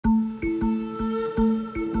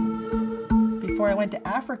I went to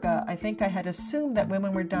Africa, I think I had assumed that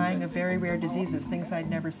women were dying of very rare diseases, things I'd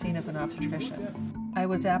never seen as an obstetrician. I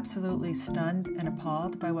was absolutely stunned and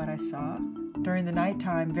appalled by what I saw. During the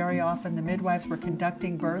nighttime, very often the midwives were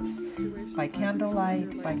conducting births by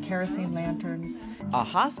candlelight, by kerosene lantern. A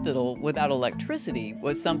hospital without electricity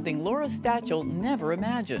was something Laura Stachel never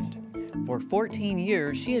imagined. For 14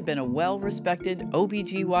 years, she had been a well-respected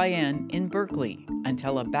OBGYN in Berkeley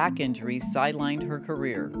until a back injury sidelined her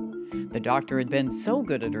career. The doctor had been so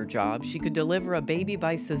good at her job, she could deliver a baby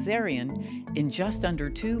by cesarean in just under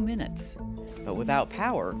 2 minutes. But without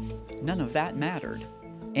power, none of that mattered.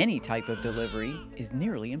 Any type of delivery is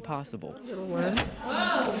nearly impossible. Little one,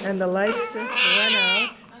 and the lights just went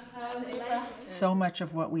out. So much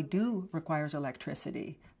of what we do requires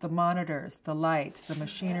electricity. The monitors, the lights, the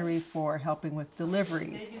machinery for helping with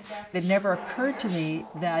deliveries. It never occurred to me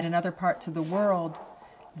that in other parts of the world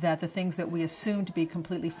that the things that we assume to be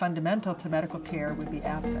completely fundamental to medical care would be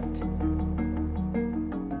absent.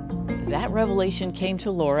 That revelation came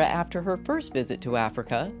to Laura after her first visit to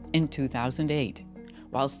Africa in 2008.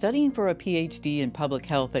 While studying for a PhD in public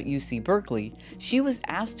health at UC Berkeley, she was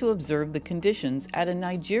asked to observe the conditions at a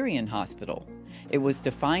Nigerian hospital. It was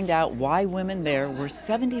to find out why women there were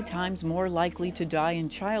 70 times more likely to die in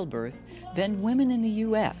childbirth than women in the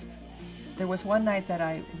U.S. There was one night that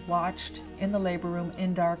I watched in the labor room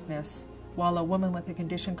in darkness while a woman with a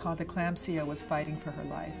condition called eclampsia was fighting for her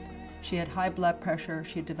life. She had high blood pressure,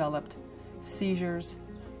 she had developed seizures,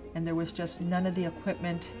 and there was just none of the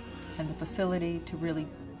equipment and the facility to really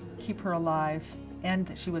keep her alive,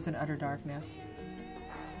 and she was in utter darkness.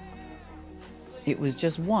 It was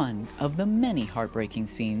just one of the many heartbreaking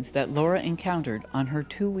scenes that Laura encountered on her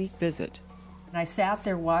 2-week visit. And I sat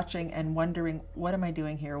there watching and wondering, what am I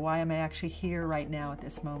doing here? Why am I actually here right now at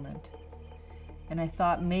this moment? And I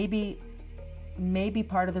thought maybe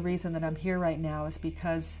part of the reason that I'm here right now is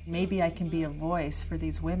because maybe I can be a voice for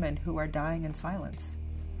these women who are dying in silence.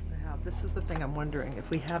 This is the thing I'm wondering, if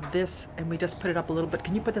we have this and we just put it up a little bit,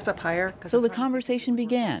 can you put this up higher? So the conversation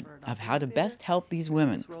began of how to best help these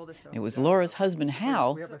women. It was Laura's husband,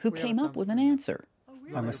 Hal, who came up with an answer.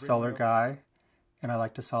 I'm a solar guy, and I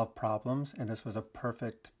like to solve problems, and this was a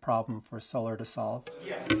perfect problem for solar to solve.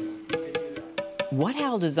 What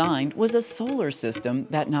Hal designed was a solar system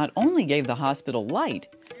that not only gave the hospital light,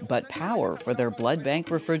 but power for their blood bank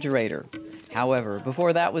refrigerator. However,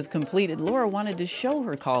 before that was completed, Laura wanted to show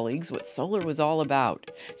her colleagues what solar was all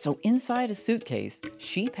about. So inside a suitcase,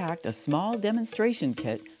 she packed a small demonstration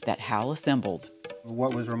kit that Hal assembled.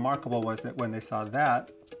 What was remarkable was that when they saw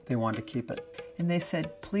that, they wanted to keep it. And they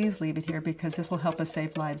said, please leave it here because this will help us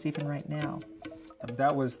save lives even right now.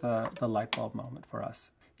 That was the light bulb moment for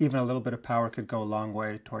us. Even a little bit of power could go a long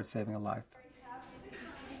way towards saving a life.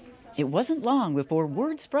 It wasn't long before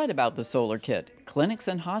word spread about the solar kit. Clinics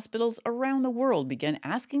and hospitals around the world began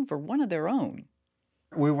asking for one of their own.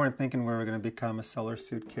 We weren't thinking we were going to become a solar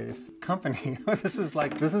suitcase company. This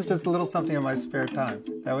was just a little something in my spare time.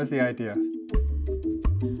 That was the idea.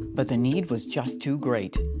 But the need was just too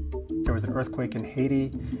great. There was an earthquake in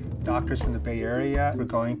Haiti. Doctors from the Bay Area were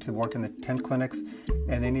going to work in the tent clinics,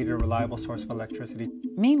 and they needed a reliable source of electricity.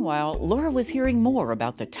 Meanwhile, Laura was hearing more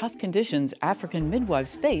about the tough conditions African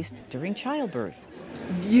midwives faced during childbirth.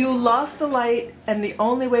 You lost the light, and the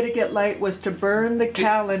only way to get light was to burn the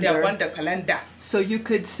calendar. So you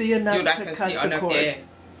could see enough to cut the cord.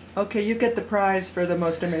 Okay, you get the prize for the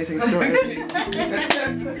most amazing story.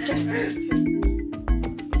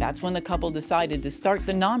 That's when the couple decided to start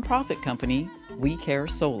the nonprofit company, We Care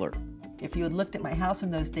Solar. If you had looked at my house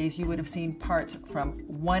in those days, you would have seen parts from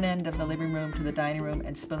one end of the living room to the dining room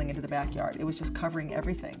and spilling into the backyard. It was just covering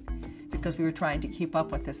everything because we were trying to keep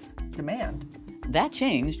up with this demand. That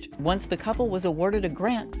changed once the couple was awarded a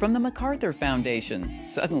grant from the MacArthur Foundation.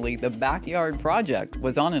 Suddenly, the backyard project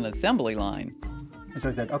was on an assembly line. And so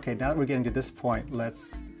I said, okay, now that we're getting to this point,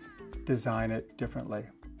 let's design it differently.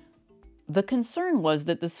 The concern was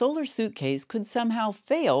that the solar suitcase could somehow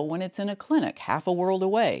fail when it's in a clinic half a world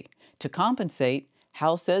away. To compensate,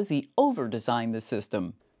 Hal says he over-designed the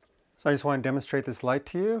system. So I just want to demonstrate this light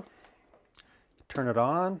to you. Turn it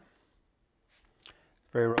on.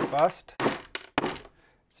 Very robust.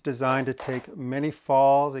 It's designed to take many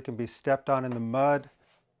falls. It can be stepped on in the mud.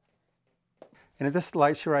 And this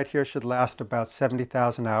light right here should last about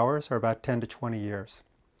 70,000 hours, or about 10 to 20 years.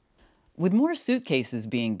 With more suitcases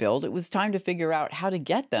being built, it was time to figure out how to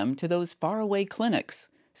get them to those faraway clinics.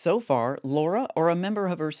 So far, Laura or a member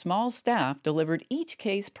of her small staff delivered each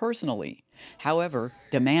case personally. However,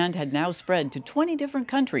 demand had now spread to 20 different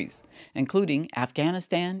countries, including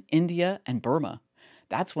Afghanistan, India, and Burma.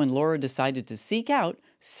 That's when Laura decided to seek out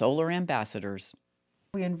solar ambassadors.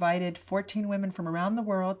 We invited 14 women from around the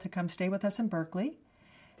world to come stay with us in Berkeley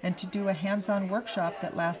and to do a hands-on workshop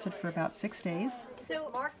that lasted for about 6 days.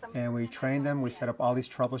 And we trained them, we set up all these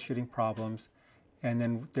troubleshooting problems, and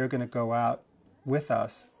then they're going to go out with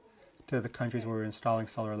us to the countries where we're installing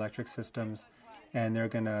solar electric systems, and they're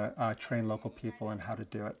going to train local people on how to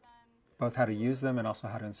do it, both how to use them and also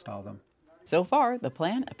how to install them. So far, the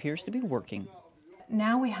plan appears to be working.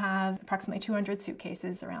 Now we have approximately 200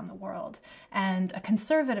 suitcases around the world, and a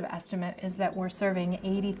conservative estimate is that we're serving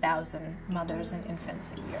 80,000 mothers and infants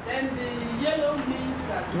a year. Then the yellow means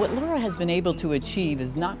that What Laura has been able to achieve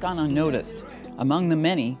has not gone unnoticed. Among the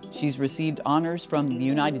many, she's received honors from the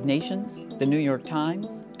United Nations, the New York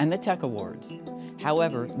Times, and the Tech Awards.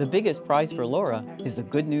 However, the biggest prize for Laura is the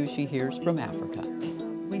good news she hears from Africa.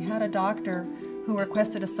 We had a doctor who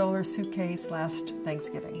requested a solar suitcase last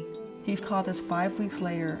Thanksgiving. He called us 5 weeks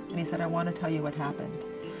later and he said, I want to tell you what happened.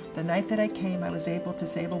 The night that I came, I was able to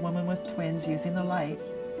save a woman with twins using the light,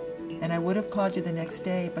 and I would have called you the next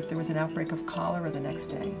day, but there was an outbreak of cholera the next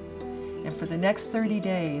day. And for the next 30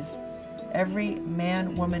 days, every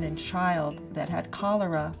man, woman, and child that had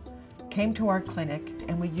cholera came to our clinic,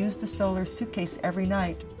 and we used the solar suitcase every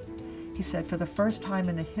night. He said, for the first time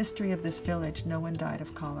in the history of this village, no one died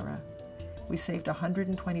of cholera. We saved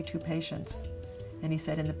 122 patients. And he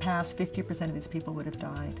said, in the past, 50% of these people would have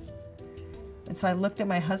died. And so I looked at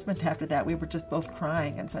my husband after that. We were just both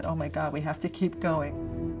crying and said, oh my God, we have to keep going.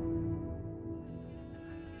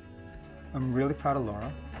 I'm really proud of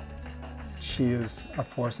Laura. She is a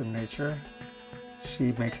force of nature.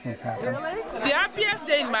 She makes things happen. the happiest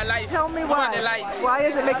day in my life. Tell me about the why. light. Why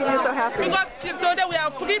is it making you so happy? Because today we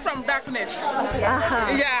are free from darkness.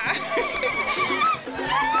 Yeah.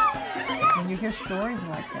 When you hear stories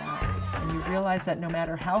like that, and you realize that no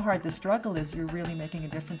matter how hard the struggle is, you're really making a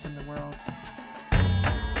difference in the world.